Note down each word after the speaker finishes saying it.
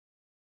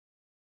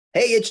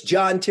Hey, it's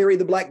John Terry,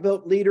 the Black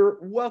Belt Leader.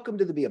 Welcome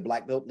to the Be a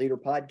Black Belt Leader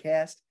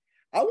podcast.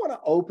 I want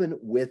to open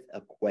with a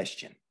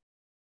question.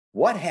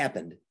 What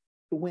happened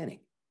to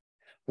winning?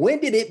 When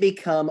did it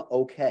become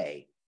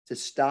okay to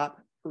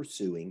stop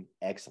pursuing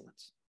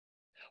excellence?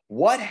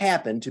 What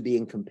happened to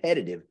being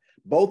competitive,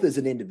 both as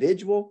an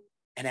individual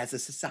and as a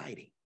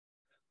society?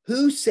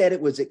 Who said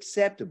it was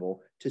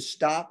acceptable to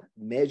stop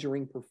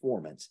measuring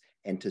performance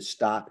and to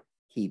stop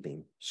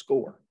keeping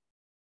score?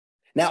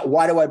 Now,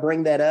 why do I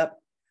bring that up?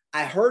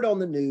 I heard on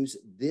the news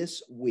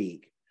this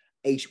week,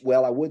 I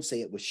would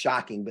say it was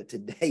shocking, but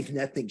today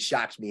nothing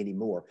shocks me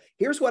anymore.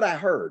 Here's what I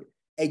heard.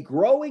 A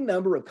growing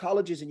number of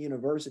colleges and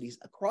universities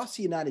across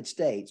the United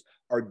States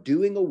are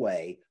doing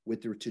away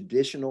with their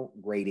traditional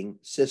grading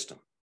system.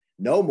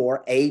 No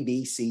more A,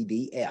 B, C,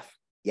 D, F.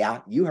 Yeah,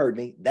 you heard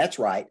me. That's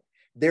right.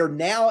 They're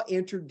now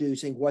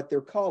introducing what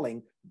they're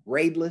calling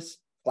gradeless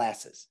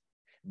classes.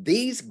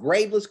 These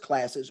gradeless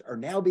classes are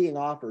now being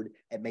offered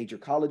at major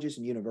colleges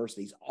and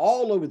universities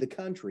all over the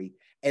country,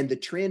 and the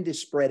trend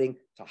is spreading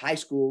to high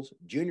schools,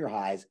 junior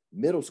highs,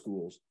 middle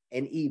schools,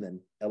 and even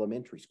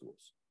elementary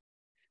schools.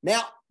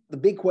 Now, the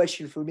big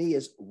question for me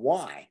is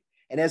why?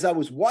 And as I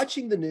was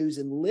watching the news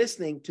and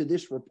listening to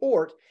this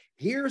report,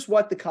 here's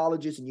what the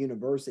colleges and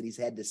universities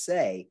had to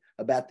say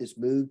about this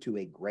move to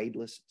a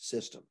gradeless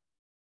system.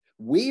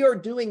 We are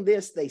doing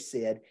this, they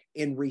said,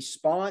 in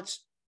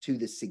response to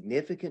the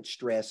significant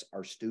stress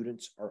our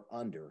students are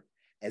under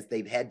as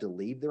they've had to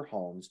leave their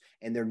homes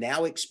and they're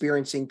now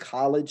experiencing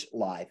college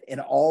life and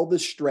all the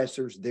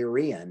stressors they're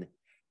in.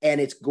 And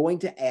it's going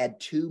to add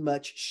too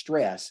much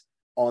stress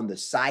on the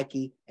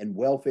psyche and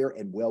welfare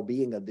and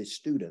well-being of the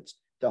students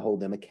to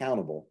hold them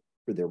accountable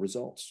for their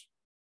results.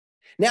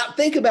 Now,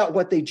 think about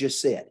what they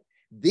just said.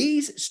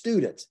 These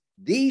students,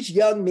 these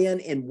young men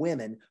and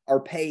women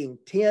are paying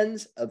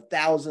tens of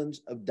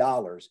thousands of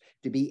dollars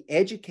to be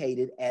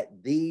educated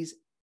at these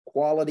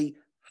quality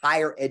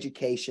higher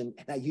education,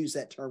 and I use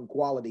that term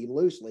quality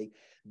loosely.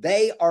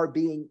 They are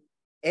being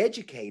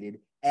educated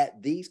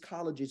at these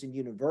colleges and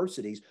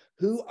universities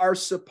who are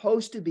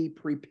supposed to be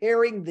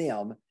preparing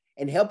them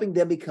and helping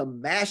them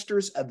become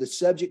masters of the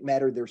subject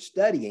matter they're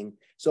studying.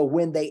 So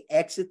when they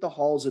exit the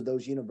halls of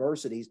those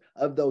universities,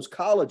 of those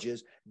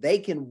colleges, they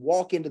can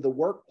walk into the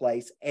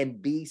workplace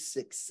and be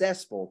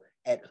successful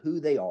at who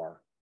they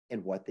are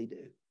and what they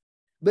do.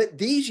 But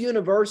these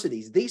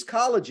universities, these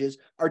colleges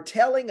are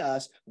telling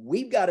us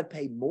we've got to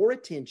pay more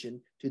attention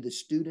to the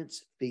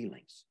students'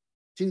 feelings,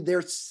 to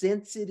their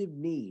sensitive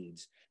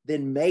needs,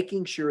 than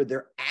making sure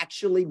they're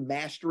actually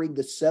mastering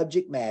the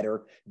subject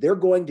matter they're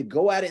going to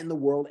go out in the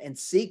world and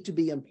seek to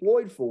be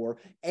employed for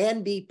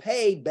and be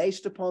paid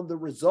based upon the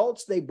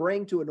results they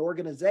bring to an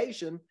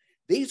organization.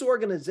 These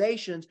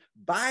organizations,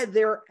 by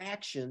their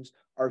actions,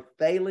 are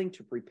failing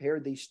to prepare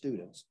these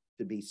students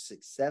to be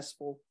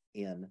successful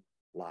in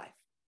life.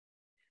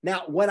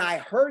 Now, when I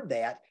heard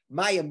that,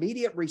 my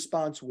immediate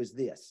response was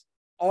this: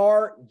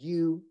 are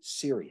you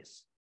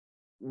serious?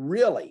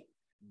 Really?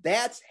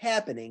 That's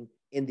happening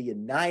in the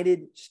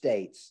United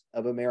States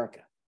of America.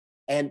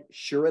 And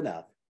sure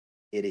enough,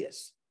 it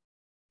is.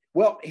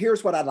 Well,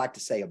 here's what I'd like to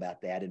say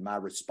about that in my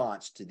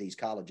response to these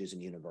colleges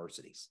and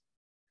universities.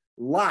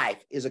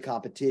 Life is a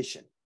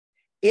competition.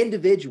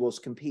 Individuals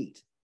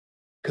compete.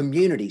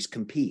 Communities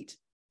compete.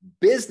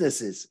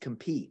 Businesses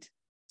compete.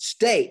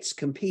 States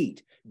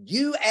compete.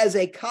 You as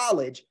a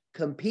college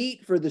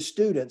compete for the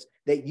students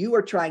that you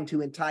are trying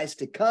to entice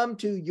to come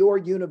to your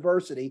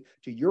university,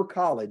 to your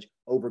college,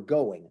 over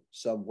going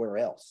somewhere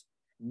else.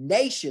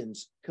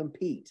 Nations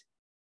compete.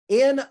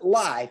 In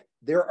life,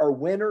 there are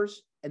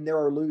winners and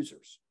there are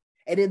losers.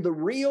 And in the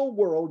real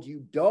world,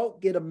 you don't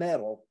get a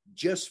medal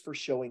just for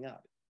showing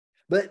up.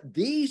 But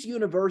these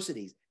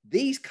universities,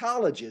 these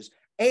colleges,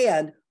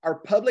 and our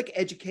public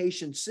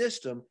education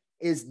system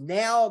is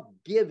now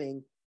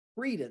giving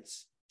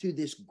credence to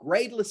this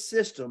gradeless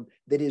system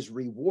that is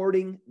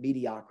rewarding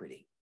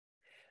mediocrity.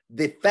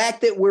 The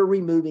fact that we're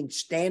removing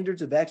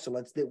standards of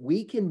excellence that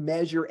we can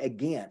measure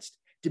against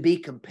to be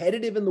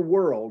competitive in the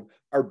world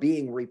are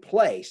being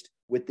replaced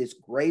with this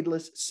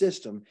gradeless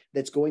system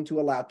that's going to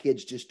allow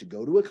kids just to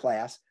go to a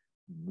class,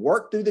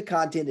 work through the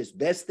content as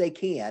best they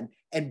can,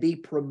 and be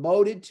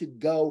promoted to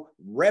go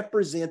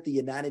represent the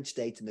United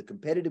States in the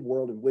competitive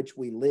world in which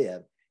we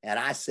live. And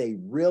I say,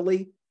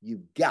 really,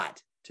 you've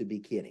got to be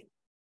kidding.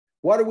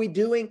 What are we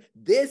doing?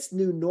 This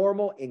new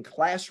normal in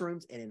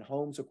classrooms and in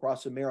homes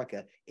across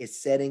America is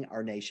setting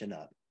our nation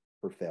up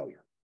for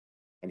failure.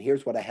 And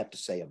here's what I have to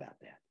say about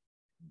that.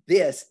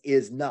 This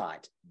is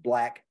not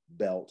black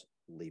belt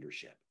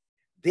leadership.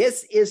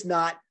 This is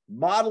not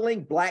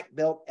modeling black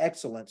belt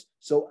excellence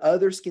so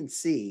others can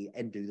see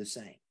and do the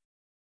same.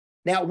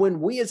 Now, when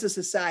we as a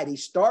society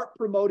start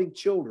promoting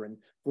children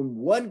from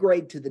one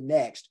grade to the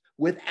next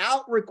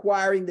without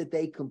requiring that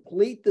they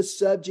complete the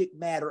subject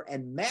matter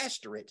and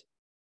master it,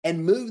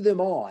 and move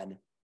them on,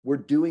 we're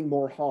doing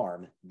more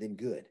harm than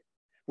good.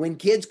 When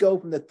kids go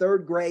from the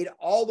third grade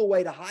all the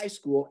way to high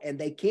school and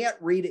they can't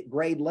read at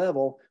grade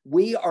level,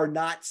 we are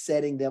not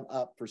setting them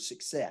up for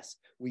success.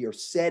 We are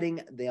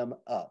setting them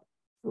up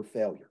for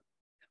failure.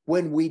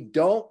 When we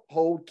don't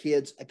hold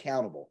kids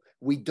accountable,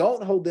 we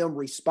don't hold them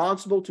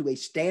responsible to a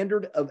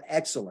standard of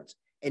excellence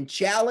and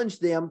challenge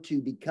them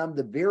to become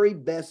the very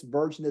best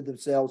version of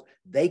themselves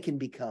they can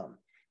become,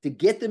 to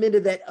get them into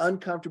that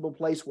uncomfortable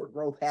place where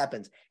growth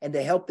happens, and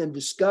to help them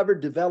discover,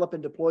 develop,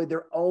 and deploy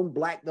their own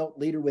black belt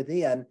leader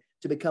within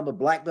to become a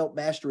black belt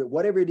master at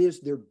whatever it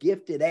is they're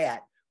gifted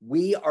at,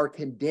 we are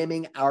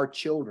condemning our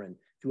children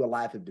to a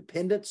life of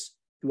dependence,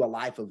 to a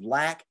life of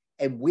lack,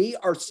 and we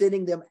are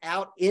sending them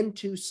out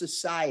into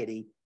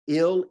society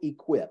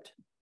ill-equipped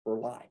for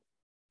life.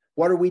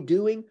 What are we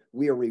doing?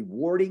 We are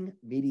rewarding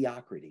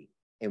mediocrity,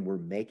 and we're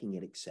making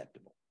it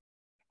acceptable.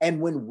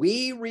 And when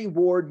we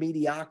reward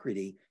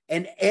mediocrity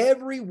and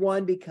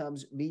everyone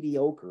becomes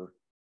mediocre,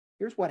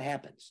 here's what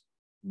happens.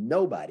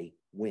 Nobody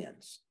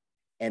wins,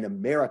 and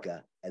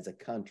America as a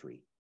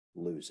country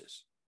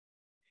loses.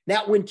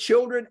 Now, when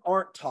children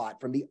aren't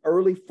taught from the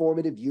early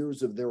formative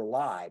years of their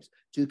lives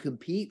to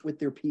compete with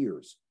their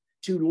peers,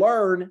 to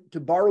learn, to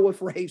borrow a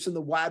phrase from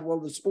the wide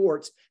world of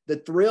sports, the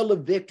thrill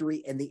of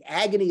victory and the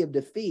agony of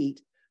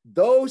defeat,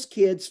 those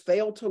kids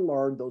fail to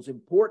learn those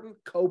important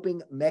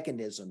coping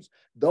mechanisms,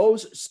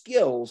 those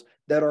skills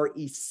that are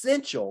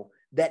essential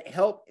that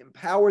help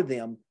empower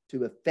them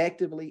to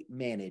effectively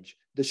manage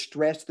the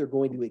stress they're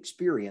going to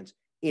experience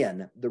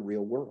in the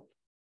real world.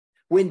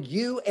 When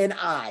you and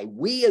I,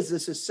 we as a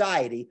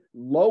society,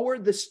 lower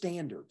the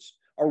standards,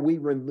 or we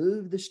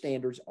remove the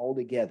standards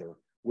altogether,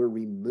 we're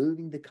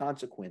removing the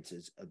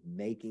consequences of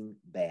making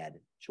bad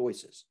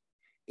choices.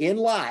 In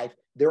life,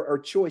 there are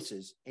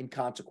choices and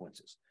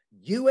consequences.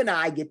 You and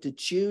I get to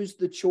choose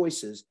the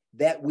choices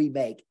that we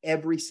make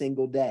every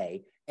single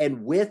day,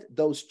 and with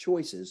those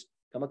choices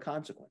come a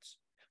consequence.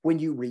 When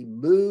you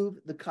remove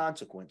the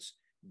consequence,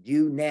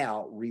 you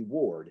now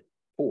reward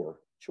poor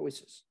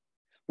choices.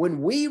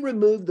 When we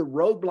remove the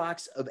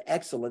roadblocks of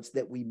excellence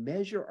that we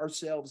measure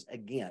ourselves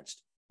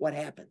against, what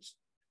happens?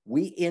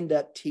 We end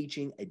up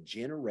teaching a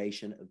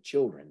generation of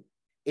children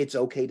it's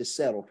okay to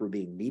settle for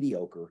being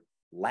mediocre,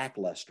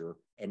 lackluster,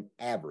 and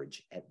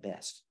average at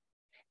best.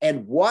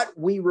 And what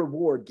we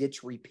reward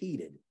gets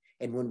repeated.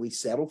 And when we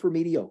settle for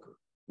mediocre,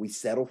 we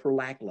settle for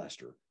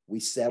lackluster, we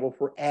settle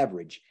for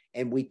average,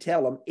 and we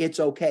tell them it's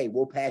okay,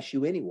 we'll pass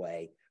you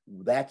anyway,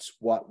 that's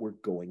what we're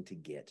going to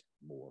get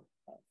more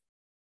of.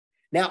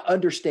 Now,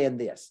 understand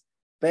this.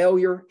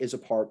 Failure is a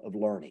part of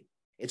learning.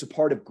 It's a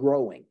part of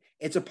growing.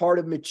 It's a part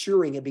of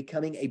maturing and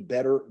becoming a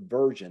better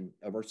version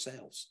of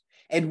ourselves.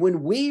 And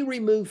when we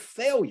remove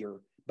failure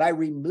by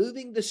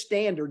removing the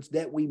standards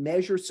that we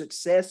measure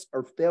success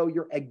or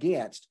failure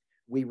against,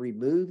 we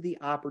remove the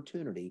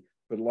opportunity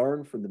to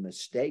learn from the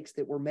mistakes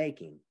that we're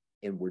making,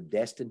 and we're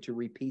destined to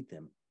repeat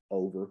them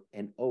over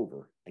and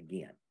over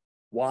again.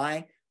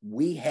 Why?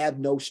 We have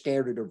no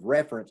standard of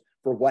reference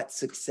for what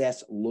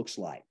success looks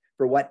like,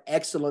 for what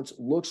excellence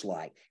looks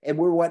like. And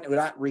we're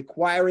not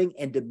requiring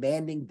and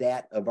demanding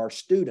that of our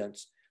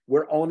students.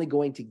 We're only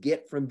going to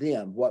get from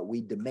them what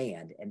we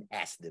demand and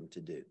ask them to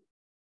do.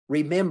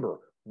 Remember,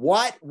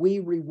 what we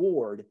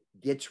reward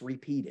gets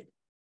repeated.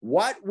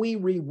 What we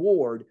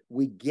reward,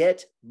 we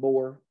get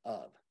more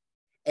of.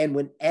 And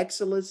when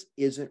excellence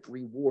isn't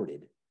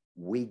rewarded,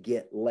 we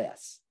get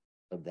less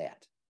of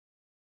that.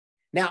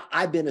 Now,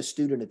 I've been a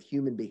student of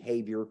human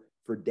behavior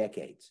for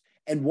decades.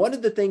 And one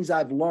of the things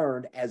I've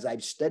learned as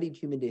I've studied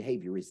human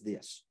behavior is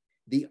this: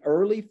 the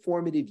early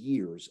formative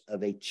years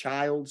of a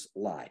child's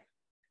life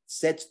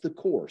sets the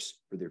course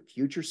for their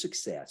future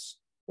success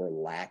or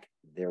lack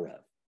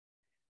thereof.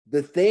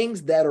 The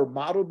things that are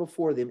modeled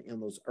before them in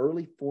those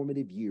early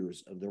formative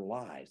years of their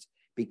lives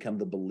become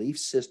the belief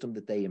system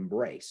that they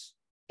embrace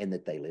and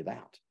that they live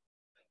out.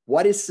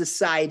 What is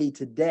society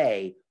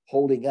today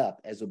holding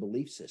up as a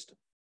belief system?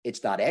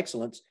 It's not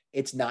excellence.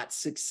 It's not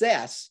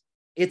success.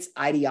 It's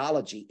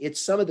ideology. It's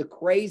some of the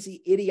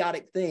crazy,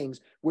 idiotic things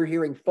we're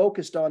hearing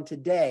focused on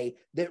today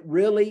that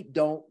really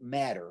don't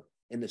matter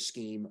in the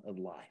scheme of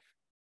life.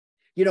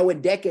 You know,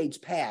 in decades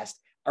past,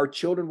 our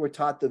children were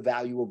taught the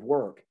value of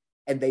work,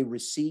 and they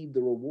received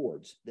the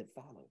rewards that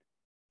followed.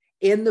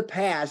 In the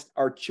past,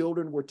 our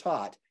children were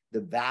taught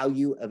the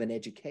value of an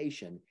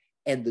education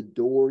and the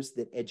doors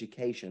that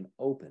education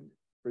opened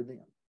for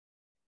them.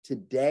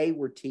 Today,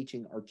 we're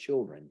teaching our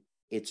children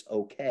it's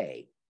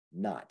okay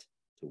not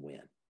to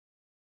win.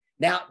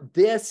 Now,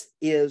 this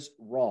is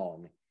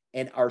wrong,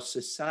 and our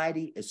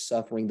society is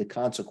suffering the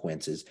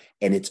consequences,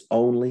 and it's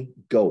only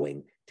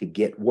going to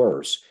get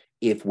worse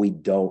if we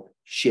don't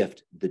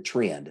shift the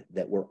trend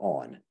that we're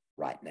on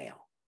right now.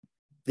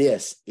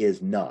 This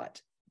is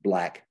not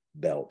black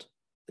belt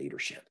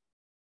leadership.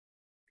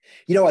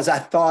 You know, as I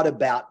thought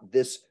about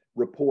this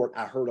report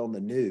I heard on the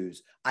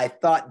news, I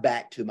thought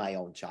back to my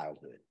own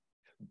childhood.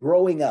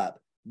 Growing up,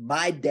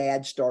 my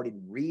dad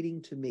started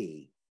reading to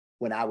me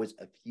when I was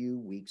a few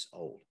weeks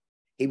old.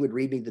 He would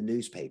read me the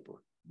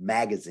newspaper,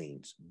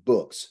 magazines,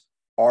 books,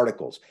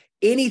 articles,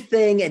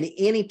 anything and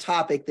any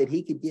topic that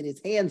he could get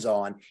his hands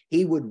on,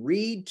 he would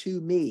read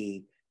to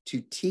me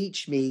to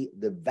teach me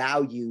the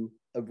value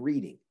of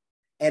reading.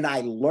 And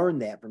I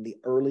learned that from the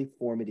early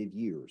formative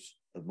years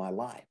of my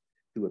life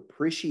to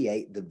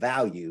appreciate the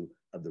value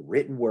of the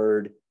written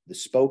word, the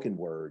spoken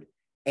word,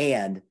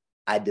 and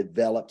I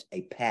developed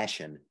a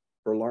passion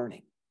for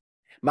learning.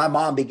 My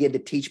mom began to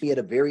teach me at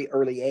a very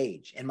early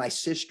age, and my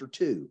sister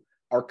too,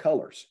 our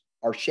colors,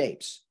 our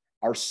shapes,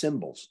 our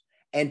symbols,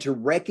 and to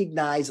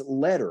recognize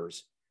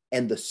letters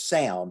and the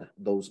sound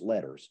those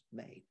letters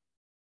made.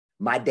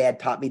 My dad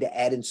taught me to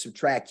add and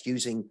subtract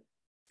using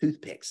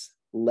toothpicks,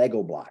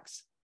 Lego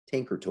blocks,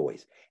 Tinker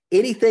toys,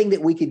 anything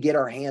that we could get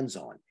our hands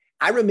on.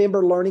 I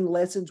remember learning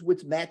lessons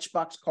with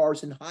Matchbox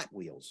cars and Hot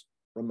Wheels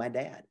from my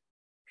dad.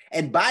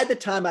 And by the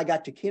time I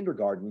got to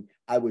kindergarten,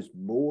 I was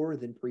more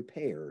than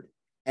prepared,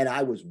 and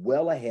I was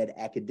well ahead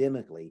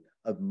academically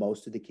of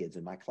most of the kids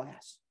in my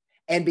class.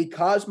 And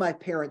because my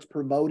parents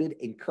promoted,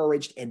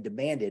 encouraged, and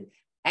demanded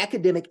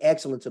academic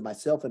excellence of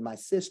myself and my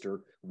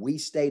sister, we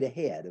stayed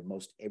ahead of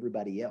most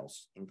everybody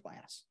else in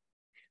class.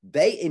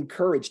 They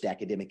encouraged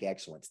academic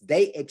excellence.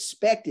 They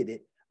expected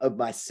it of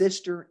my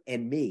sister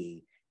and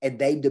me, and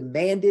they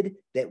demanded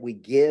that we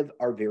give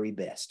our very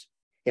best.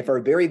 If our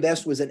very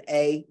best was an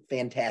A,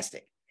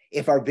 fantastic.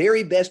 If our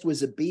very best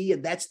was a B,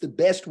 and that's the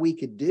best we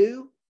could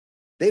do,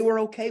 they were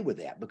okay with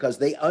that because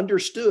they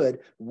understood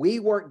we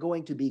weren't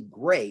going to be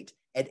great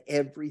at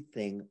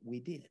everything we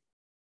did.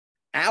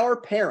 Our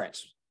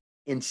parents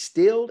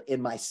instilled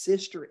in my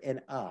sister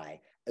and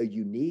I a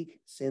unique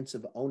sense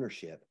of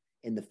ownership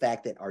in the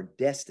fact that our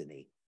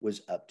destiny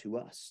was up to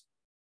us.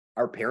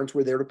 Our parents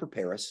were there to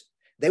prepare us.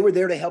 They were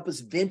there to help us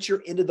venture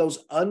into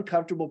those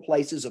uncomfortable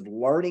places of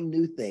learning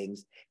new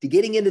things, to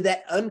getting into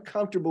that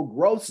uncomfortable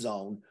growth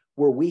zone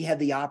where we have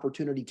the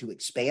opportunity to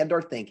expand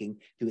our thinking,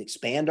 to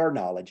expand our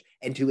knowledge,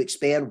 and to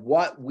expand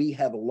what we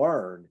have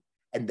learned.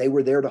 And they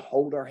were there to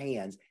hold our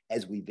hands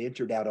as we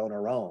ventured out on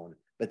our own,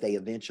 but they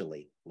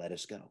eventually let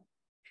us go.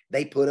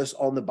 They put us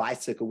on the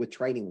bicycle with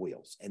training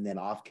wheels, and then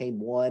off came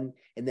one,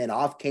 and then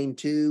off came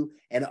two,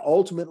 and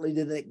ultimately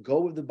they let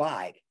go of the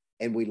bike,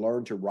 and we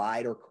learned to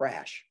ride or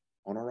crash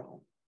on our own.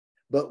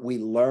 But we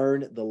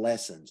learned the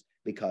lessons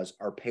because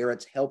our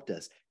parents helped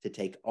us to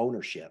take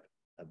ownership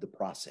of the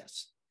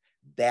process.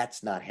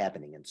 That's not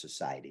happening in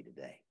society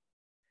today.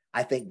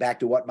 I think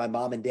back to what my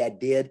mom and dad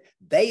did.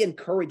 They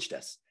encouraged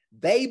us.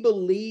 They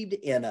believed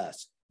in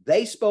us.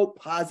 They spoke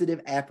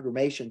positive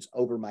affirmations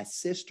over my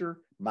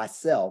sister,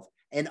 myself,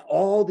 and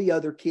all the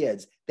other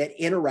kids that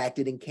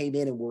interacted and came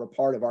in and were a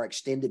part of our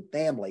extended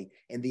family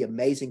and the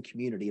amazing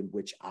community in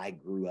which I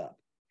grew up.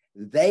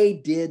 They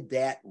did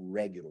that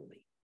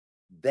regularly.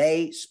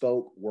 They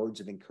spoke words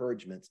of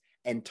encouragement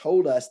and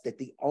told us that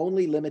the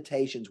only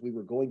limitations we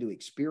were going to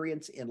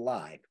experience in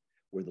life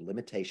were the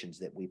limitations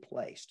that we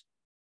placed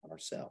on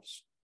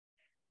ourselves.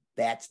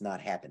 That's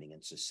not happening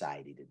in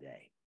society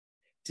today.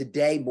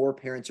 Today, more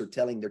parents are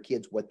telling their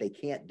kids what they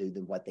can't do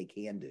than what they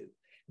can do.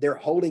 They're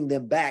holding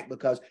them back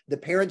because the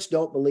parents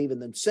don't believe in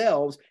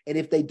themselves. And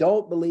if they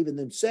don't believe in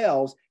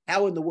themselves,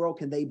 how in the world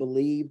can they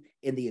believe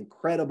in the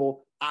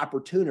incredible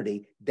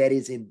opportunity that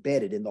is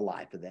embedded in the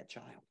life of that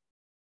child?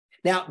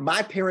 Now,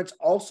 my parents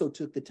also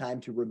took the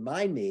time to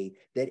remind me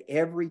that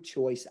every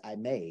choice I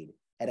made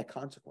had a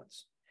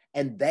consequence.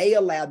 And they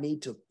allowed me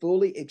to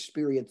fully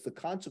experience the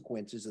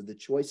consequences of the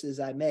choices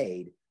I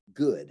made,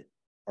 good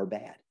or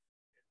bad.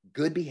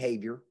 Good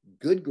behavior,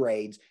 good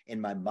grades in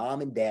my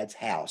mom and dad's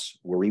house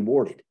were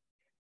rewarded.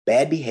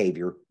 Bad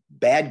behavior,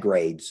 bad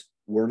grades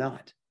were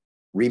not.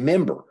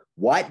 Remember,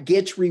 what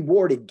gets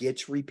rewarded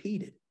gets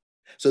repeated.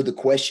 So the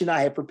question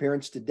I have for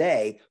parents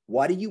today,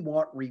 what do you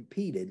want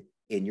repeated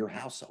in your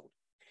household?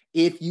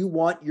 If you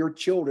want your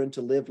children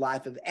to live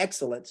life of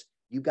excellence,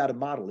 you've got to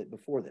model it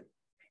before them.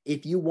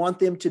 If you want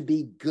them to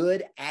be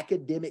good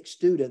academic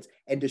students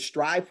and to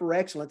strive for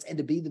excellence and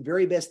to be the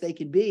very best they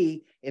can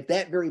be, if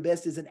that very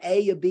best is an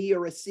A, a B,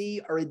 or a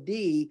C, or a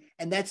D,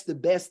 and that's the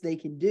best they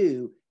can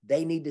do,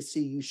 they need to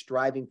see you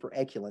striving for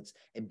excellence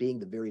and being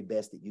the very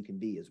best that you can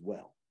be as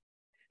well.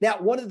 Now,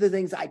 one of the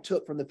things I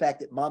took from the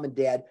fact that mom and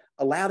dad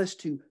allowed us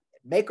to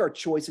make our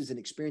choices and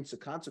experience the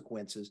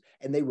consequences,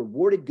 and they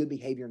rewarded good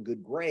behavior and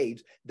good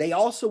grades, they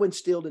also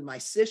instilled in my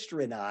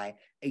sister and I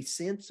a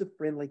sense of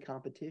friendly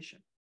competition.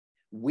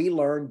 We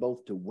learn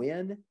both to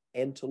win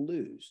and to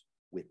lose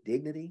with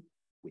dignity,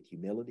 with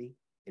humility,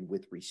 and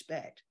with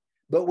respect.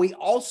 But we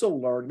also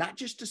learn not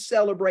just to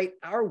celebrate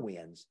our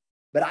wins,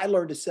 but I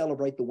learned to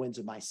celebrate the wins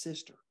of my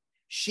sister.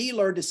 She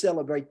learned to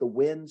celebrate the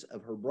wins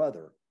of her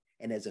brother.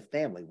 And as a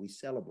family, we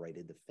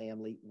celebrated the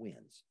family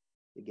wins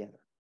together.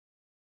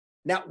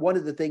 Now, one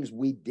of the things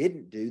we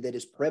didn't do that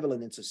is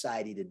prevalent in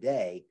society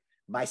today,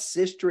 my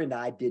sister and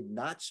I did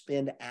not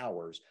spend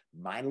hours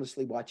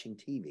mindlessly watching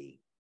TV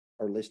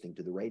or listening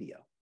to the radio.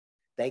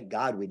 Thank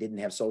God we didn't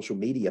have social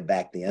media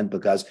back then,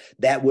 because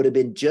that would have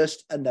been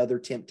just another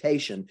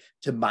temptation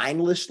to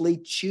mindlessly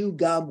chew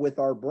gum with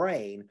our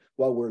brain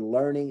while we're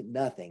learning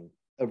nothing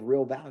of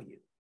real value.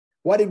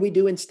 What did we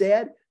do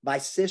instead? My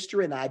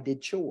sister and I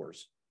did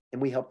chores,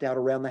 and we helped out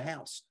around the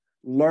house,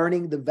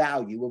 learning the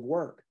value of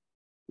work.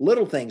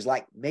 Little things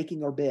like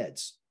making our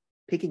beds,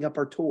 picking up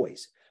our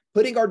toys,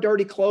 putting our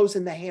dirty clothes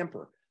in the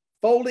hamper,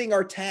 folding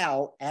our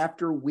towel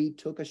after we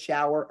took a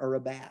shower or a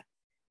bath,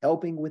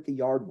 helping with the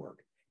yard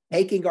work,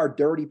 taking our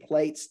dirty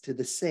plates to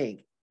the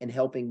sink, and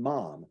helping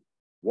mom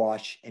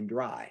wash and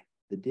dry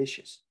the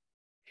dishes.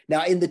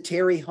 Now, in the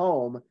Terry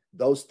home,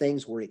 those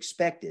things were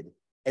expected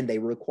and they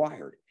were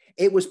required.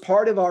 It was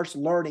part of our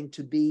learning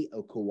to be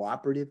a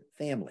cooperative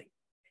family.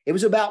 It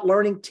was about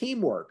learning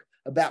teamwork,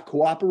 about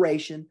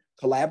cooperation,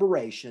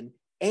 collaboration,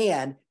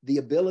 and the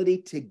ability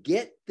to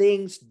get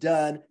things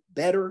done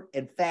better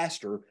and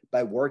faster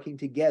by working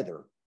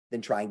together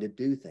than trying to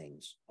do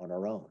things on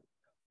our own.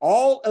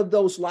 All of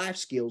those life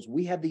skills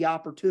we have the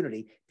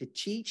opportunity to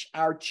teach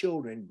our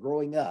children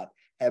growing up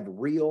have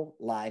real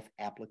life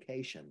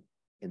application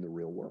in the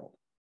real world.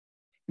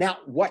 Now,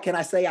 what can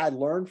I say I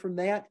learned from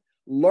that?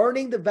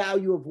 Learning the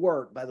value of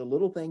work by the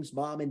little things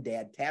mom and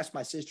dad tasked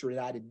my sister and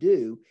I to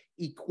do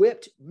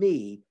equipped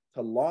me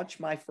to launch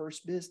my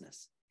first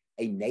business,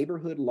 a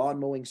neighborhood lawn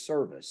mowing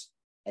service,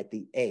 at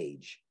the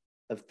age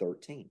of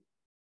 13.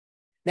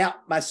 Now,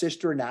 my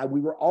sister and I, we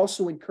were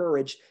also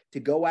encouraged to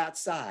go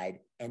outside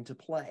and to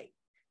play,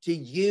 to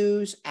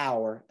use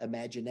our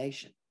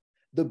imagination.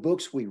 The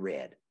books we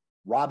read,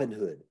 Robin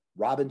Hood,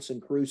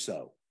 Robinson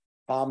Crusoe,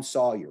 Tom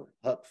Sawyer,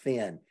 Huck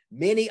Finn,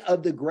 many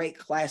of the great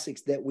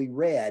classics that we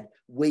read,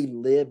 we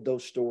lived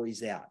those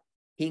stories out.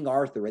 King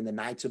Arthur and the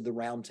Knights of the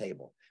Round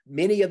Table.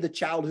 Many of the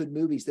childhood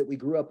movies that we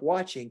grew up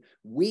watching,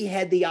 we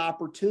had the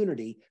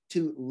opportunity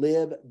to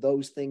live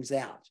those things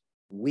out.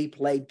 We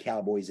played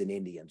cowboys and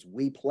Indians.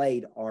 We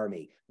played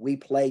army. We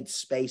played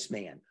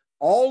spaceman.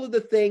 All of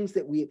the things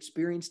that we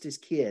experienced as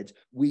kids,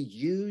 we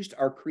used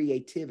our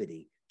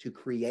creativity to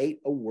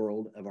create a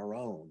world of our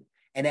own.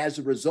 And as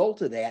a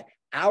result of that,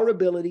 our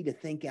ability to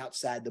think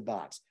outside the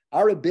box,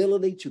 our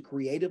ability to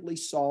creatively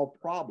solve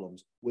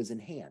problems was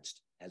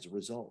enhanced as a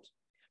result.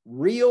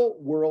 Real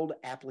world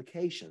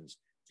applications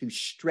to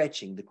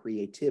stretching the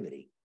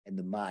creativity and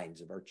the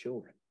minds of our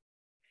children.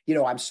 You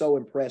know, I'm so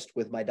impressed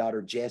with my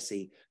daughter,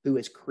 Jessie, who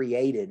has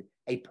created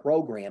a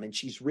program, and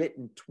she's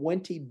written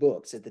 20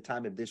 books at the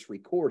time of this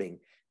recording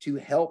to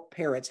help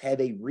parents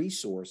have a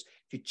resource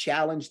to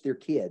challenge their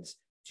kids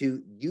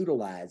to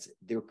utilize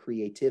their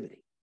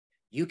creativity.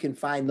 You can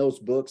find those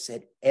books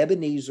at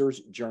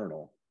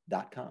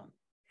ebenezersjournal.com.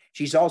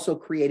 She's also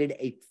created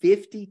a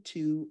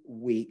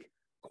 52-week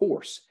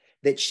course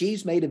that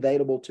she's made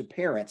available to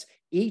parents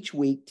each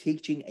week,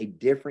 teaching a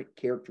different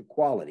character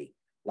quality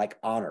like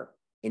honor,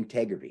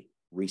 integrity,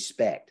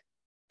 respect,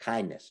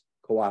 kindness,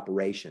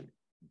 cooperation,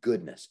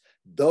 goodness.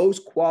 Those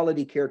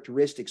quality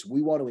characteristics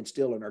we want to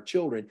instill in our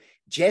children.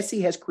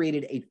 Jessie has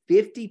created a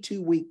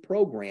 52-week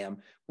program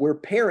where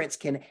parents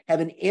can have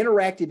an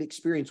interactive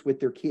experience with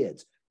their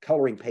kids,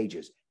 coloring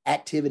pages,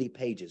 activity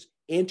pages,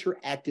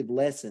 interactive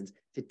lessons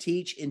to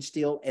teach,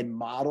 instill, and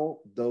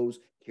model those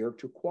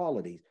character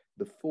qualities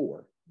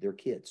before their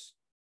kids.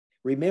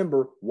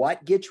 Remember,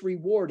 what gets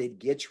rewarded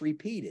gets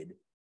repeated.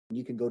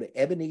 You can go to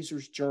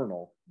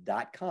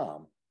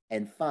ebenezersjournal.com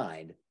and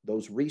find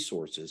those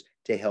resources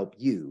to help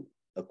you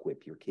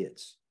equip your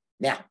kids.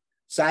 Now,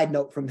 side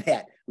note from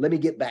that, let me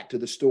get back to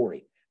the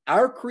story.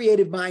 Our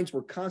creative minds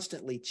were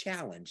constantly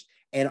challenged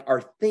and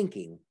our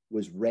thinking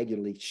was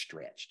regularly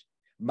stretched.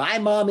 My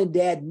mom and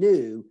dad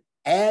knew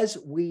as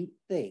we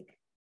think,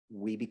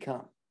 we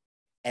become.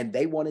 And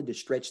they wanted to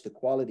stretch the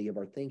quality of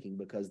our thinking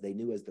because they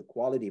knew as the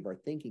quality of our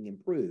thinking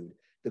improved,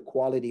 the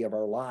quality of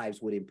our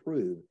lives would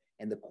improve,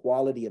 and the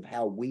quality of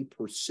how we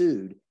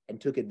pursued and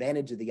took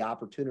advantage of the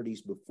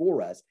opportunities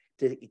before us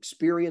to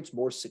experience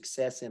more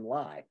success in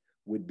life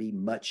would be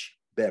much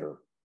better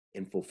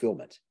in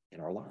fulfillment in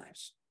our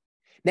lives.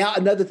 Now,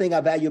 another thing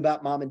I value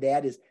about mom and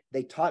dad is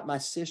they taught my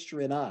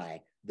sister and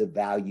I the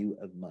value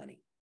of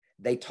money.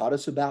 They taught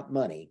us about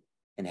money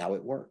and how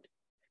it worked.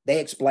 They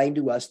explained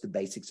to us the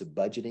basics of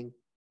budgeting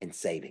and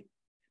saving,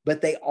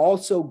 but they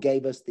also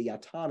gave us the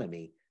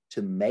autonomy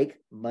to make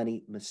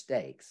money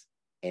mistakes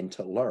and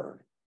to learn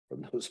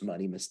from those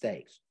money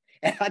mistakes.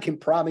 And I can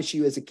promise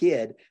you as a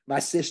kid, my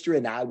sister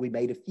and I, we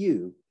made a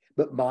few,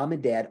 but mom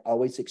and dad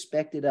always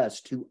expected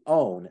us to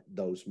own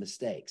those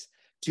mistakes,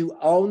 to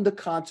own the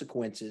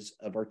consequences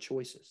of our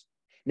choices.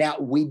 Now,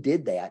 we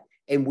did that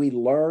and we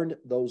learned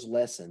those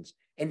lessons.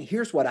 And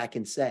here's what I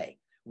can say.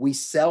 We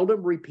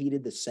seldom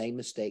repeated the same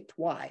mistake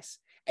twice.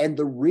 And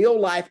the real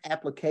life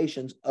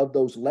applications of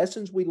those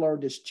lessons we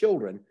learned as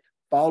children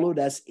followed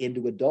us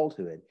into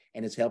adulthood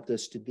and has helped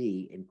us to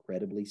be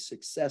incredibly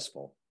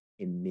successful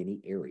in many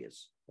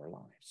areas of our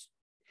lives.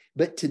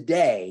 But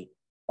today,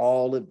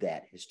 all of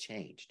that has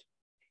changed.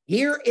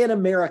 Here in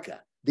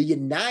America, the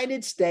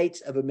United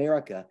States of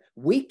America,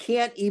 we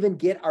can't even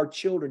get our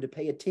children to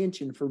pay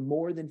attention for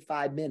more than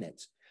 5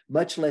 minutes,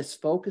 much less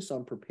focus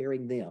on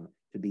preparing them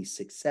to be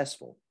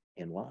successful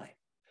in life.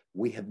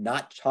 We have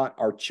not taught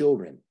our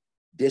children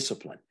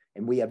discipline,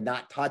 and we have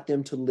not taught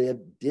them to live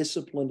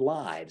disciplined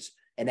lives.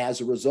 And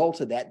as a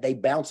result of that, they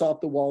bounce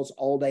off the walls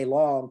all day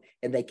long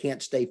and they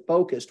can't stay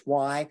focused.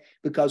 Why?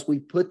 Because we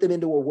put them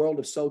into a world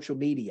of social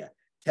media,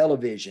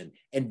 television,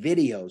 and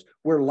videos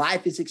where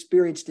life is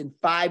experienced in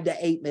 5 to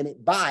 8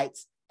 minute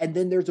bites and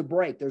then there's a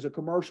break, there's a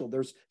commercial,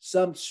 there's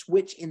some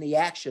switch in the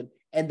action,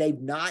 and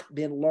they've not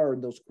been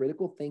learned those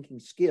critical thinking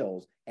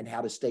skills and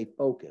how to stay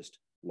focused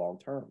long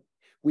term.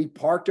 We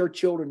parked our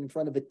children in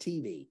front of a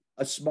TV,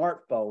 a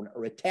smartphone,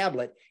 or a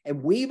tablet,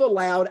 and we've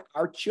allowed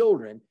our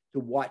children to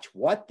watch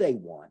what they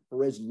want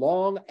for as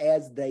long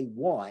as they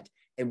want.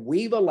 And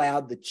we've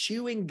allowed the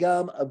chewing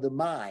gum of the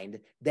mind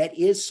that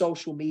is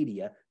social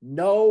media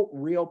no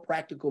real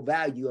practical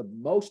value of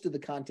most of the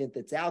content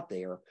that's out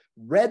there,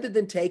 rather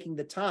than taking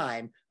the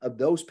time of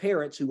those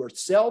parents who are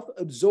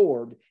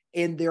self-absorbed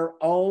in their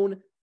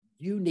own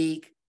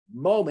unique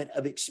moment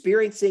of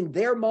experiencing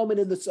their moment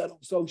in the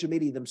social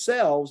media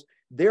themselves.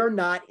 They're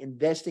not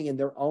investing in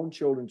their own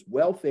children's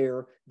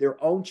welfare,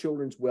 their own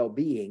children's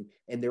well-being,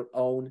 and their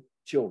own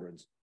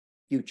children's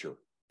future,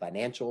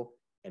 financial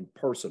and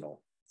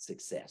personal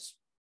success.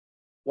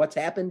 What's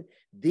happened?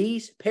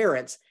 These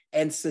parents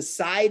and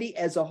society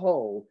as a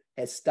whole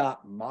has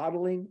stopped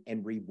modeling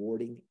and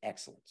rewarding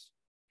excellence.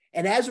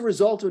 And as a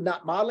result of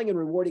not modeling and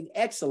rewarding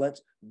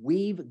excellence,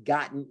 we've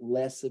gotten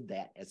less of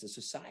that as a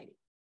society.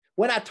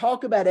 When I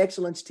talk about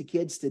excellence to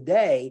kids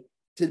today,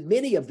 to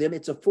many of them,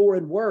 it's a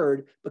foreign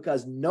word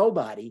because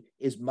nobody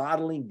is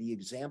modeling the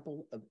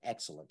example of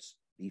excellence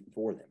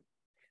before them.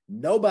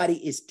 Nobody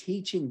is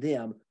teaching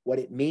them what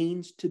it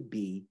means to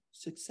be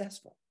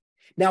successful.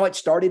 Now, it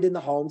started in the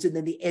homes, and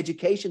then the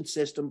education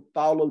system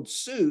followed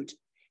suit.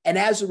 And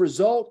as a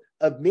result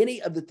of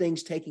many of the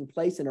things taking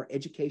place in our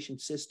education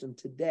system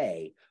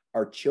today,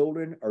 our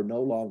children are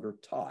no longer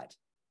taught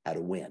how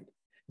to win.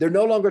 They're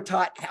no longer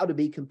taught how to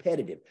be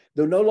competitive.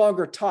 They're no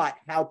longer taught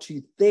how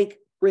to think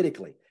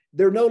critically.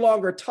 They're no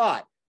longer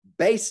taught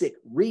basic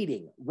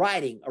reading,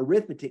 writing,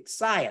 arithmetic,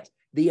 science,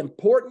 the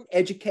important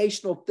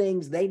educational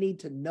things they need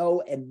to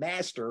know and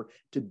master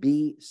to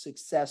be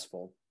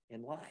successful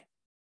in life.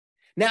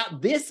 Now,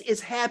 this is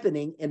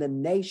happening in a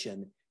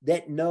nation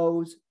that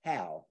knows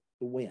how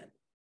to win.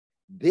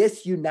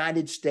 This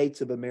United States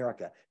of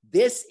America,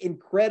 this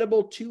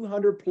incredible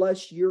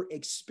 200+ year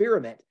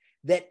experiment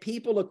that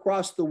people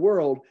across the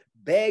world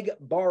beg,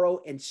 borrow,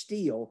 and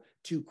steal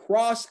to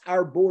cross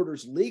our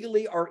borders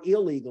legally or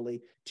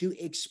illegally to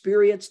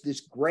experience this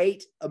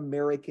great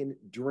American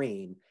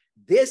dream.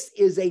 This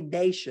is a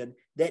nation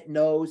that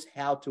knows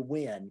how to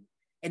win,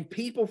 and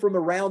people from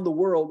around the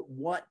world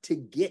want to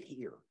get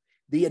here.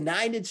 The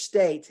United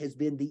States has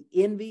been the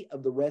envy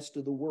of the rest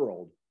of the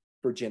world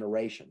for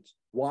generations.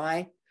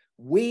 Why?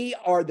 We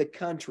are the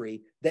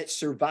country that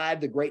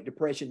survived the Great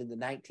Depression in the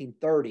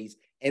 1930s,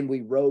 and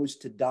we rose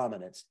to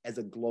dominance as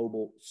a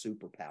global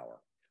superpower.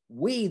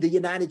 We, the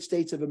United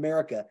States of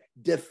America,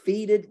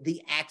 defeated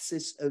the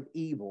axis of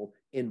evil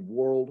in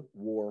World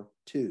War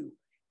II,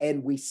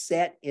 and we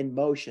set in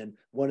motion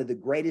one of the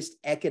greatest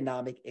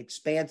economic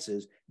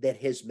expanses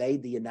that has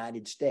made the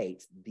United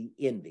States the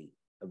envy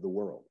of the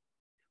world.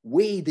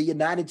 We, the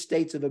United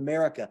States of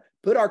America,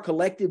 put our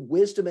collective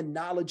wisdom and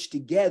knowledge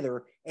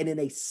together, and in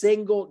a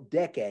single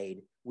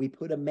decade, we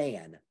put a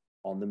man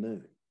on the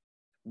moon.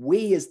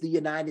 We, as the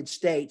United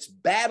States,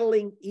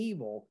 battling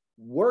evil,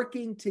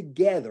 working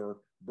together,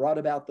 brought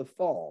about the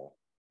fall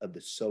of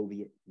the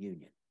Soviet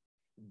Union.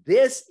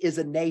 This is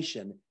a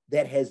nation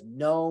that has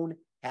known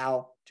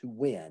how to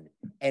win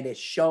and has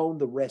shown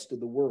the rest of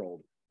the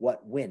world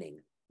what winning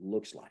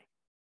looks like.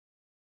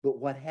 But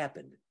what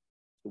happened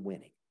to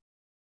winning?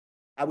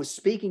 I was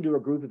speaking to a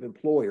group of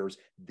employers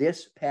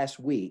this past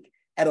week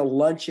at a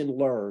lunch and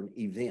learn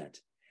event,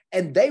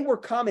 and they were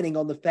commenting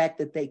on the fact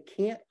that they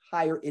can't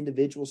hire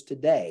individuals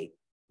today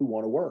who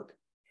want to work.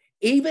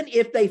 Even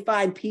if they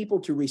find people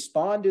to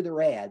respond to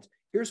their ads,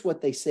 here's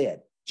what they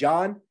said.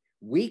 John,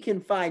 we can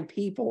find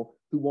people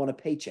who want a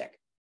paycheck.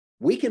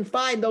 We can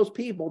find those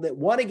people that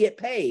want to get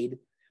paid,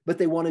 but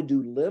they want to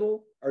do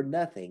little or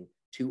nothing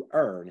to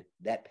earn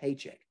that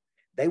paycheck.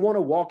 They want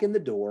to walk in the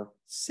door,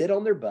 sit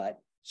on their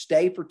butt,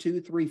 stay for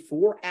 2, 3,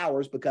 4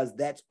 hours because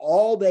that's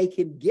all they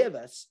can give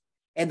us.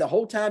 And the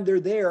whole time they're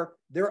there,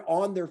 they're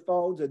on their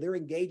phones, or they're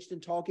engaged in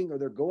talking, or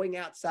they're going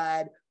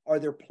outside, or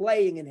they're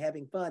playing and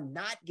having fun,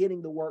 not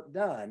getting the work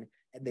done.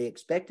 And they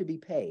expect to be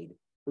paid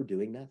for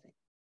doing nothing.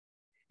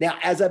 Now,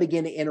 as I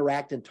began to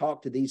interact and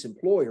talk to these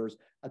employers,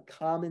 a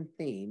common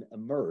theme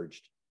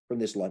emerged from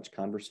this lunch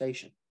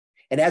conversation.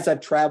 And as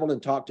I've traveled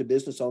and talked to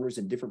business owners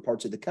in different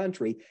parts of the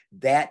country,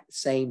 that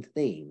same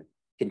theme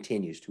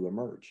continues to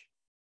emerge.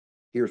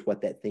 Here's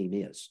what that theme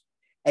is.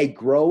 A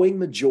growing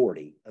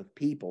majority of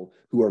people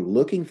who are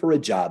looking for a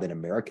job in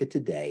America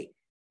today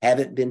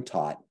haven't been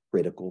taught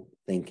critical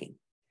thinking.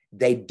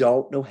 They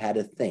don't know how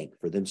to think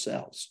for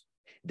themselves.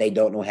 They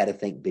don't know how to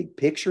think big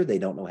picture. They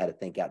don't know how to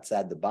think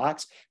outside the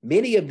box.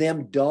 Many of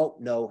them don't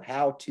know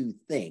how to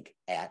think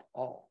at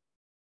all.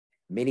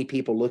 Many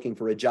people looking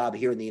for a job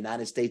here in the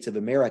United States of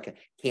America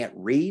can't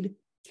read,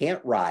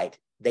 can't write,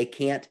 they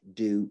can't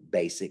do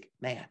basic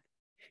math.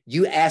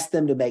 You ask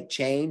them to make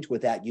change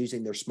without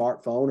using their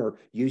smartphone or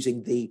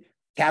using the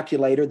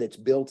calculator that's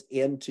built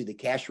into the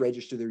cash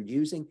register they're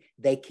using,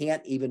 they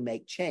can't even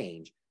make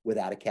change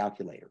without a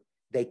calculator.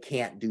 They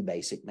can't do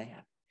basic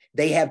math.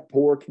 They have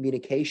poor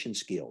communication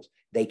skills.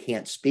 They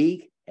can't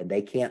speak and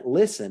they can't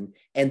listen,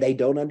 and they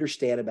don't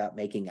understand about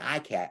making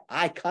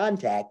eye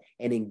contact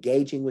and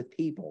engaging with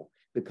people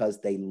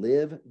because they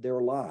live their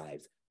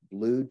lives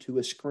glued to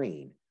a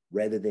screen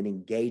rather than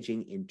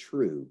engaging in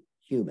true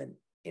human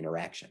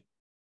interaction.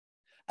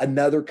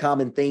 Another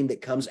common theme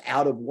that comes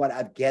out of what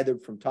I've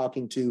gathered from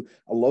talking to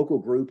a local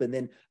group and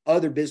then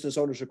other business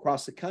owners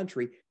across the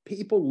country,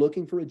 people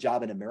looking for a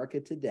job in America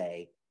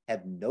today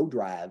have no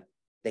drive,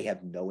 they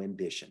have no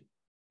ambition.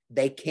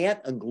 They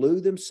can't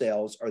unglue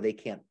themselves or they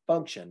can't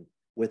function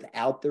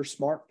without their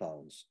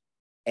smartphones,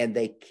 and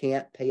they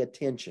can't pay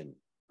attention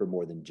for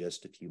more than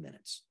just a few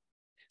minutes.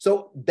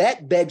 So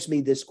that begs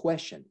me this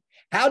question.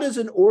 How does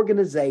an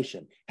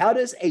organization, how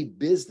does a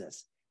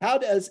business, how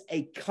does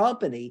a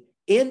company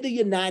in the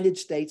United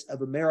States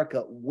of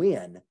America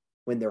win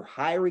when they're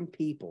hiring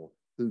people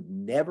who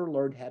never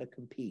learned how to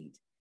compete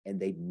and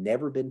they've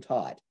never been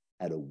taught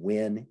how to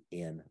win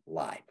in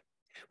life?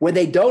 When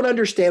they don't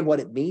understand what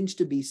it means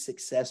to be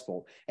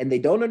successful and they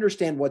don't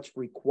understand what's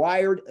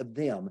required of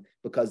them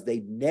because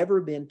they've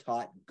never been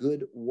taught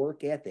good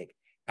work ethic,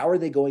 how are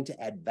they going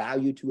to add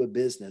value to a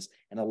business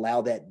and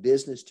allow that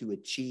business to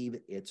achieve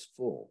its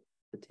full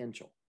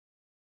potential?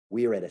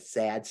 We are at a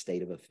sad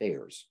state of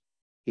affairs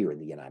here in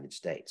the United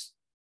States.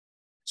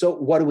 So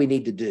what do we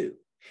need to do?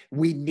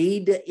 We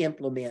need to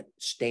implement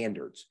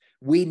standards.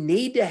 We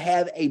need to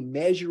have a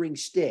measuring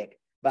stick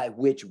by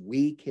which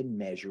we can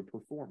measure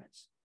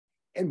performance.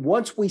 And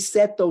once we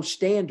set those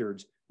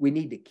standards, we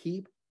need to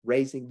keep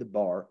raising the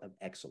bar of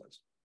excellence.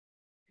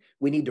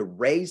 We need to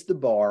raise the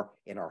bar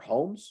in our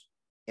homes,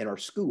 in our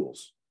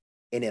schools,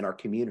 and in our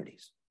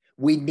communities.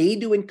 We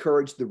need to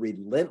encourage the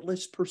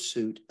relentless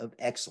pursuit of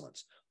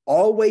excellence,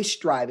 always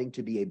striving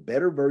to be a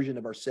better version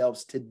of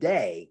ourselves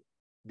today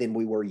than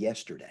we were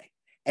yesterday,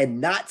 and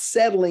not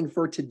settling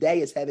for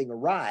today as having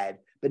arrived,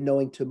 but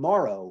knowing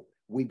tomorrow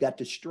we've got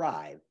to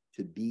strive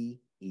to be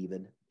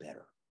even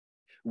better.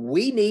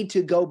 We need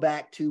to go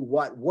back to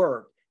what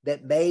worked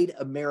that made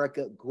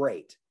America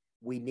great.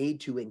 We need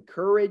to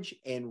encourage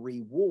and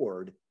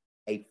reward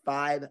a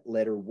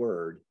 5-letter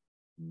word,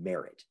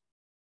 merit.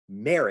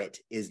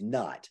 Merit is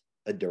not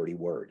a dirty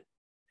word,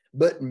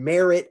 but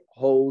merit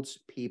holds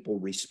people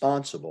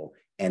responsible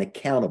and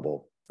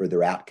accountable for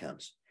their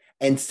outcomes.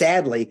 And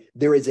sadly,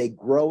 there is a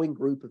growing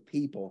group of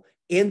people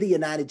in the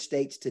United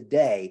States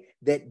today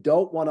that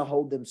don't want to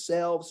hold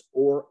themselves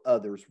or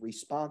others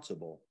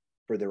responsible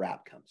for their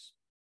outcomes.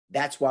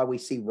 That's why we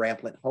see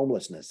rampant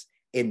homelessness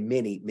in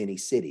many, many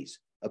cities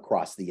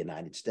across the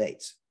United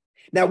States.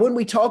 Now, when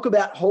we talk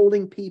about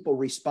holding people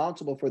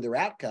responsible for their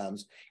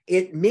outcomes,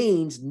 it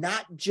means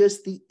not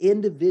just the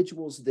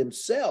individuals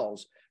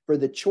themselves for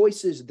the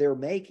choices they're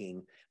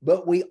making,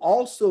 but we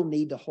also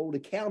need to hold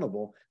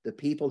accountable the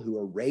people who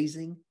are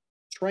raising,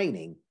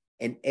 training,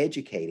 and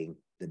educating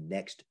the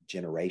next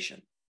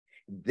generation.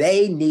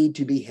 They need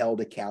to be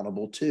held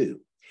accountable too.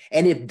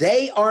 And if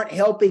they aren't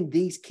helping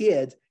these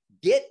kids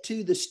get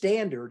to the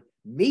standard,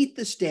 meet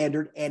the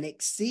standard, and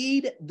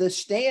exceed the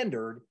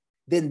standard,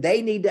 then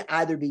they need to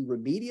either be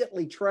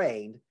remedially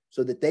trained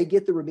so that they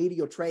get the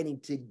remedial training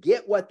to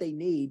get what they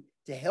need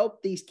to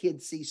help these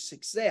kids see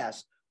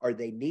success, or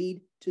they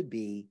need to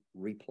be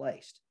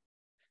replaced.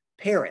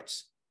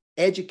 Parents,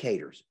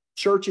 educators,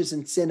 churches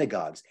and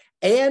synagogues,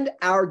 and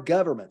our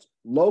governments,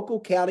 local,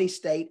 county,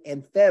 state,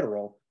 and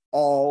federal,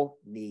 all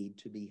need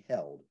to be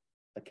held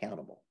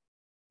accountable.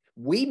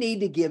 We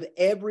need to give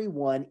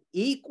everyone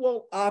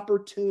equal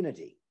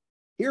opportunity.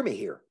 Hear me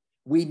here.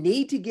 We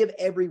need to give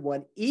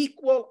everyone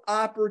equal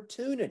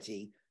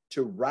opportunity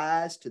to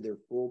rise to their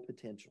full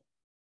potential.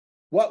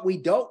 What we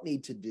don't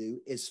need to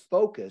do is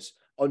focus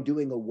on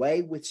doing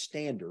away with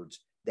standards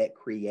that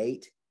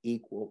create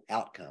equal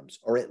outcomes,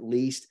 or at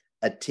least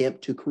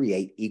attempt to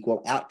create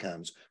equal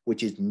outcomes,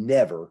 which is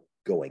never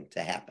going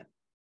to happen.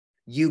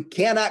 You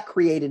cannot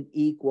create an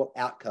equal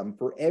outcome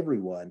for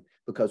everyone,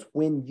 because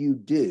when you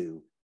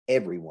do,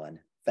 everyone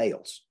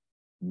fails.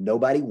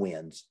 Nobody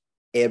wins,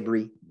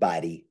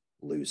 everybody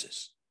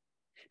loses.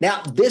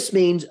 Now, this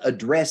means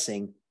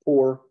addressing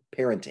poor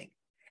parenting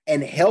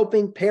and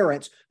helping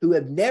parents who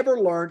have never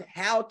learned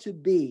how to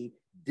be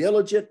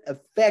diligent,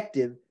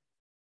 effective,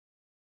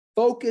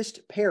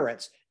 focused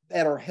parents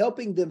that are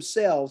helping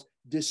themselves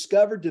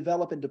discover,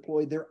 develop, and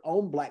deploy their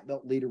own black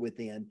belt leader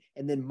within,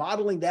 and then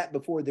modeling that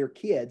before their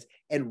kids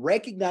and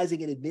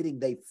recognizing and admitting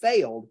they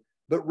failed,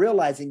 but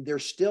realizing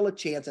there's still a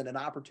chance and an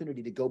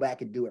opportunity to go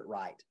back and do it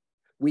right.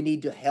 We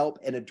need to help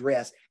and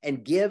address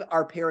and give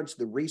our parents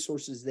the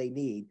resources they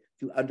need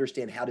to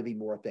understand how to be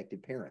more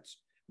effective parents.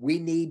 We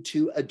need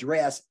to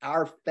address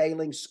our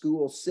failing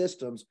school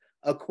systems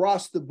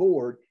across the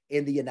board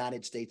in the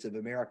United States of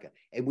America.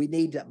 And we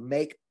need to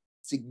make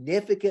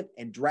significant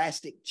and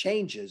drastic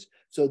changes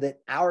so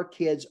that our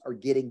kids are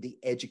getting the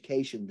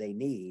education they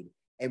need,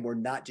 and we're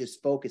not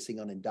just focusing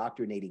on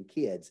indoctrinating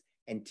kids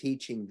and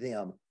teaching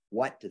them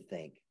what to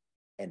think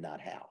and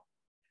not how.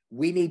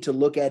 We need to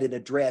look at and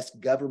address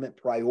government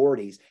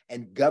priorities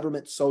and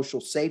government social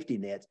safety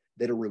nets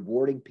that are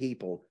rewarding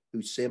people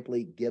who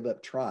simply give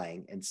up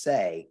trying and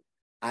say,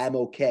 I'm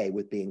okay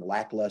with being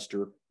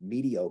lackluster,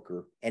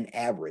 mediocre, and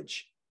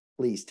average.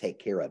 Please take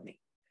care of me.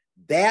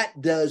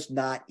 That does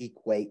not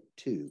equate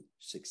to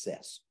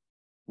success.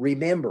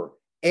 Remember,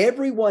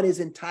 everyone is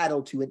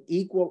entitled to an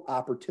equal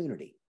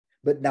opportunity,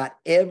 but not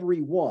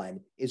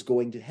everyone is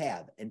going to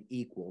have an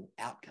equal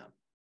outcome,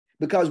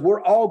 because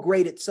we're all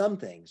great at some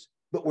things,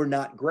 but we're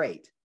not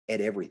great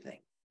at everything.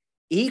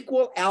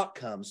 Equal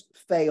outcomes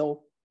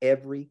fail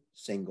every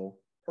single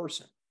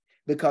person,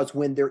 because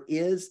when there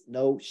is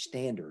no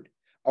standard,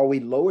 or we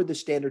lower the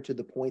standard to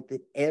the point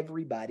that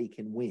everybody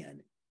can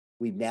win,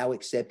 we've now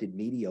accepted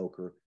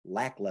mediocre,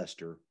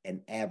 lackluster,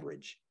 and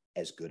average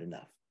as good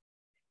enough.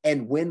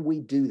 And when we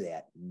do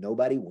that,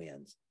 nobody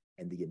wins,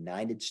 and the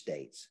United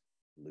States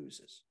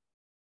loses.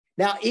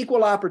 Now,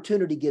 equal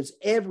opportunity gives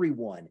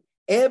everyone,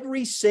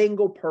 every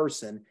single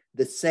person,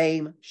 the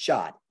same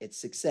shot at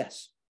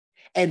success.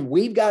 And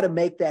we've got to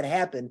make that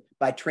happen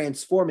by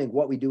transforming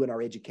what we do in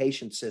our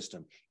education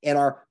system, in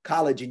our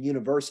college and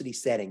university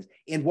settings,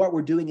 in what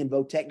we're doing in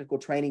both technical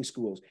training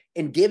schools,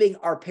 and giving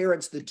our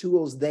parents the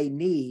tools they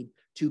need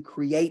to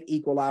create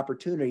equal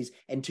opportunities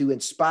and to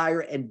inspire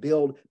and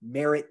build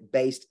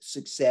merit-based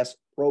success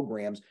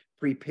programs,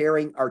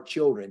 preparing our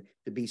children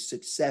to be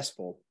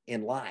successful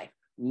in life,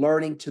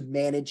 learning to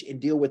manage and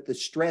deal with the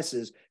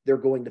stresses they're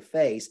going to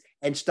face,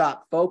 and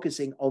stop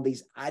focusing on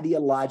these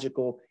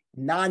ideological,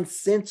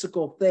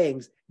 nonsensical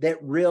things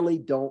that really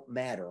don't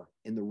matter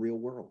in the real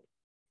world.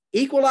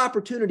 Equal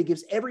opportunity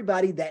gives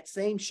everybody that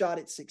same shot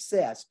at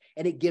success,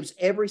 and it gives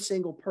every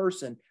single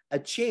person a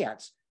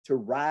chance to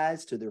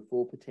rise to their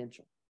full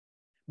potential.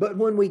 But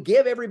when we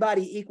give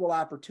everybody equal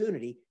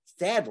opportunity,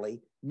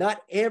 sadly,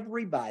 not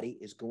everybody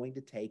is going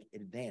to take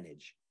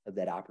advantage of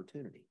that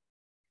opportunity.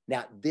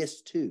 Now,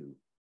 this too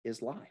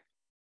is life.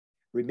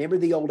 Remember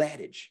the old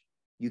adage,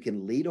 you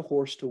can lead a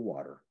horse to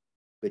water,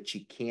 but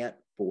you can't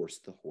force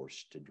the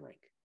horse to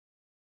drink.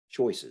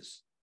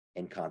 Choices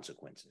and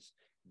consequences.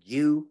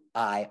 You,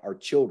 I, our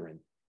children,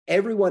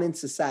 everyone in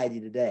society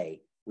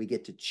today, we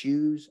get to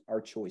choose our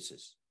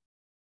choices.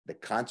 The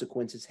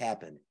consequences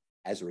happen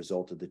as a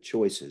result of the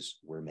choices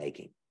we're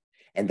making.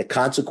 And the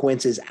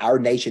consequences our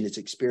nation is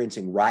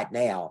experiencing right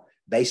now,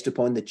 based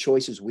upon the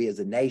choices we as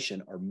a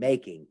nation are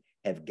making,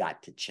 have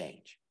got to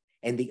change.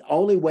 And the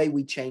only way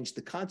we change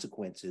the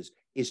consequences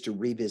is to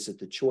revisit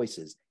the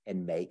choices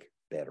and make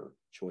better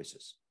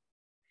choices.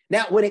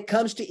 Now, when it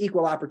comes to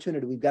equal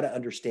opportunity, we've got to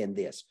understand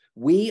this.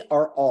 We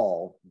are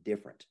all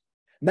different.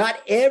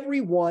 Not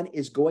everyone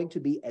is going to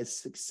be as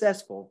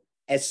successful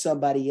as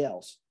somebody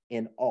else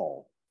in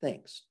all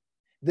things.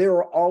 There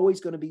are always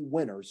going to be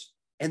winners,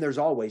 and there's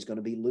always going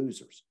to be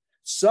losers.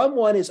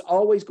 Someone is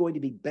always going to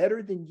be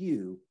better than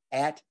you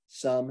at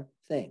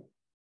something.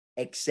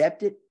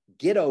 Accept it,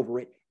 get over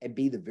it, and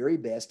be the very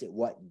best at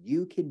what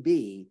you can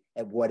be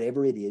at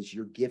whatever it is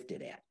you're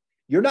gifted at.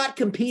 You're not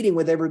competing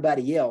with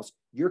everybody else.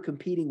 You're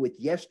competing with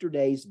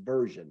yesterday's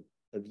version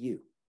of you.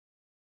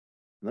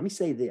 Let me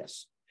say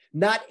this.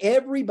 Not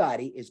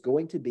everybody is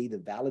going to be the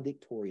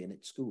valedictorian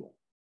at school,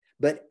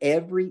 but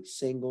every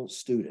single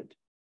student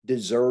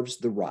deserves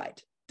the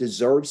right,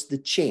 deserves the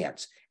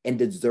chance, and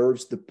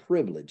deserves the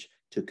privilege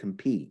to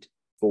compete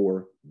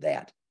for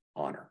that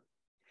honor.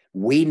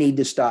 We need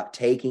to stop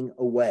taking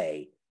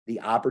away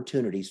the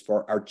opportunities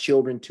for our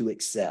children to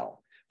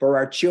excel, for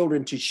our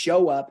children to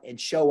show up and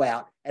show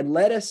out, and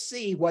let us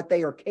see what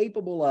they are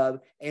capable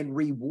of and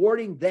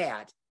rewarding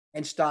that,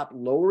 and stop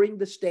lowering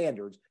the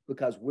standards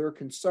because we're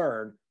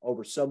concerned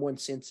over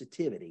someone's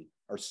sensitivity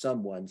or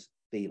someone's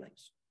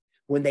feelings.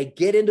 When they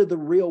get into the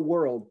real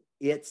world,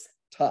 it's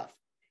tough.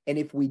 And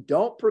if we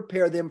don't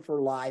prepare them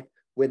for life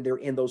when they're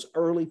in those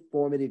early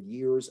formative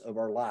years of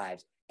our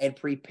lives and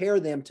prepare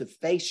them to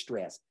face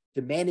stress,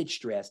 to manage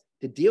stress,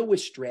 to deal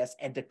with stress,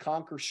 and to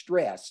conquer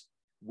stress,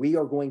 we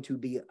are going to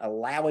be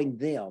allowing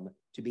them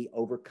to be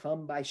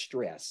overcome by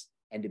stress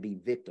and to be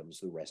victims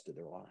the rest of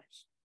their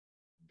lives.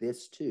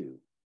 This too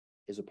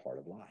is a part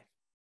of life.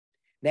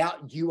 Now,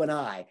 you and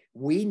I,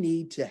 we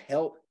need to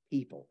help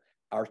people,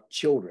 our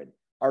children,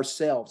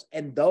 ourselves,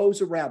 and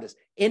those around us,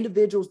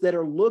 individuals that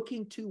are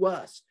looking to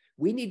us.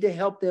 We need to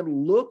help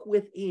them look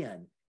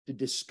within to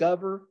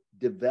discover,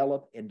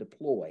 develop, and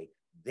deploy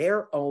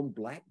their own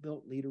black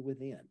belt leader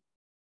within.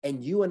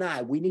 And you and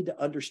I, we need to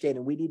understand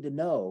and we need to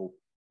know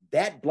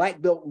that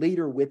black belt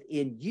leader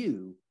within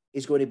you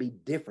is going to be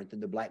different than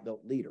the black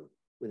belt leader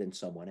within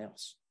someone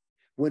else.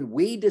 When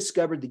we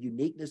discover the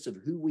uniqueness of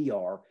who we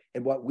are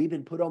and what we've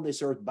been put on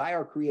this earth by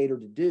our Creator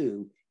to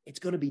do, it's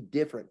going to be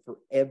different for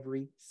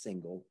every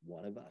single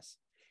one of us.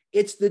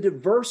 It's the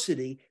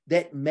diversity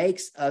that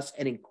makes us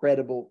an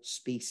incredible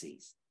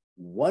species.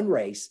 One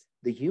race,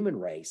 the human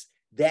race,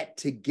 that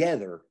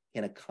together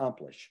can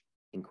accomplish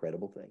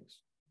incredible things.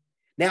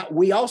 Now,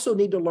 we also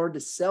need to learn to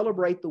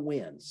celebrate the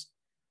wins,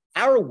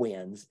 our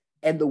wins,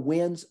 and the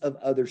wins of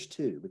others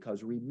too,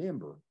 because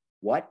remember,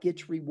 what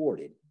gets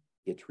rewarded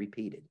gets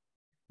repeated.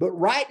 But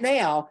right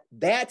now,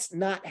 that's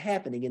not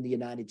happening in the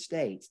United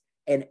States,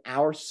 and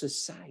our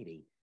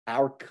society,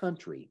 our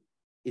country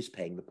is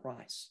paying the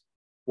price.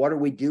 What are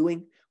we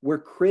doing? We're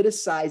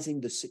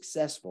criticizing the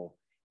successful,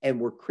 and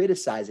we're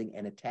criticizing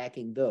and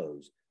attacking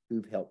those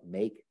who've helped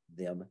make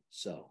them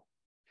so.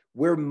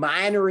 We're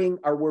majoring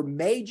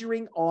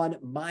on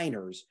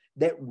minors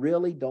that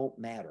really don't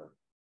matter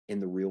in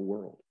the real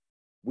world.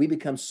 We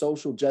become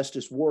social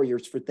justice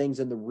warriors for things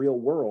in the real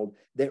world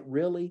that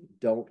really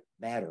don't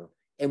matter.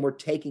 And we're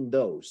taking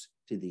those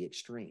to the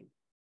extreme.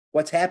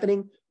 What's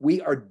happening?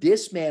 We are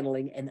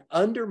dismantling and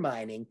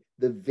undermining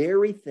the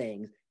very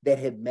things that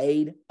have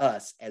made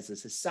us as a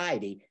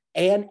society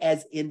and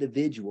as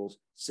individuals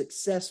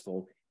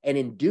successful. And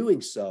in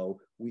doing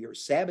so, we are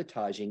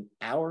sabotaging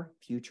our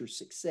future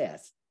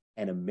success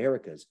and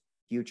America's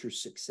future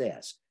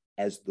success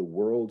as the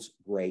world's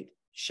great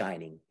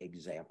shining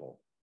example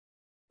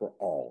for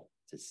all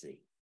to see.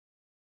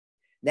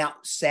 Now,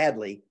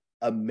 sadly,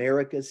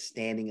 America's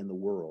standing in the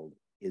world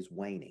is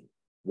waning.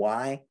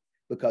 Why?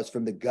 Because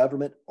from the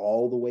government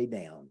all the way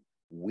down,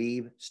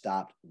 we've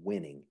stopped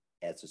winning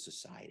as a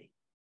society.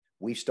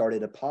 We've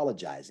started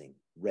apologizing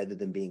rather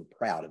than being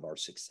proud of our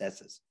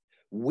successes.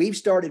 We've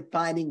started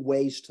finding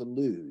ways to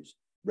lose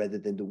rather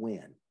than to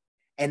win.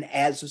 And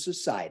as a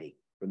society,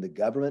 from the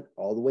government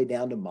all the way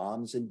down to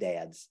moms and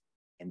dads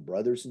and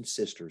brothers and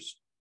sisters,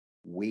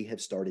 we have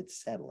started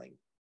settling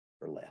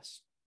for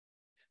less.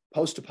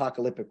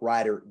 Post-apocalyptic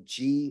writer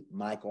G.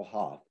 Michael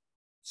Hoff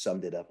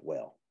summed it up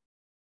well.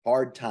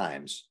 Hard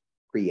times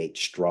create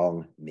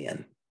strong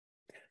men.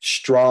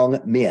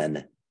 Strong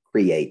men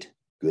create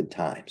good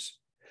times.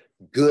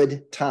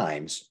 Good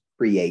times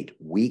create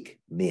weak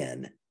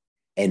men,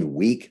 and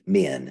weak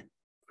men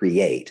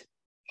create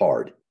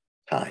hard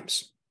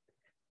times.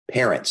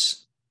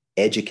 Parents,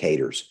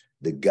 educators,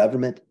 the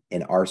government,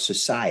 and our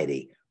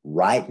society,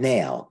 right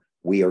now,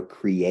 we are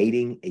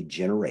creating a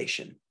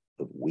generation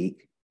of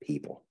weak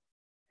people.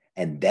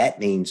 And that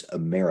means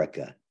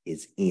America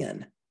is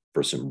in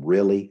for some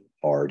really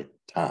hard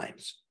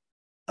times.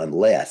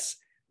 Unless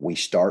we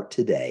start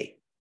today,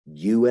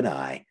 you and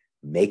I,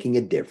 making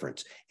a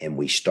difference, and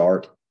we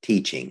start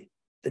teaching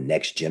the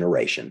next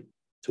generation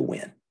to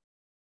win.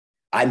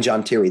 I'm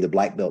John Terry, the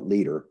Black Belt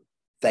Leader.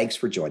 Thanks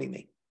for joining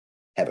me.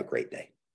 Have a great day.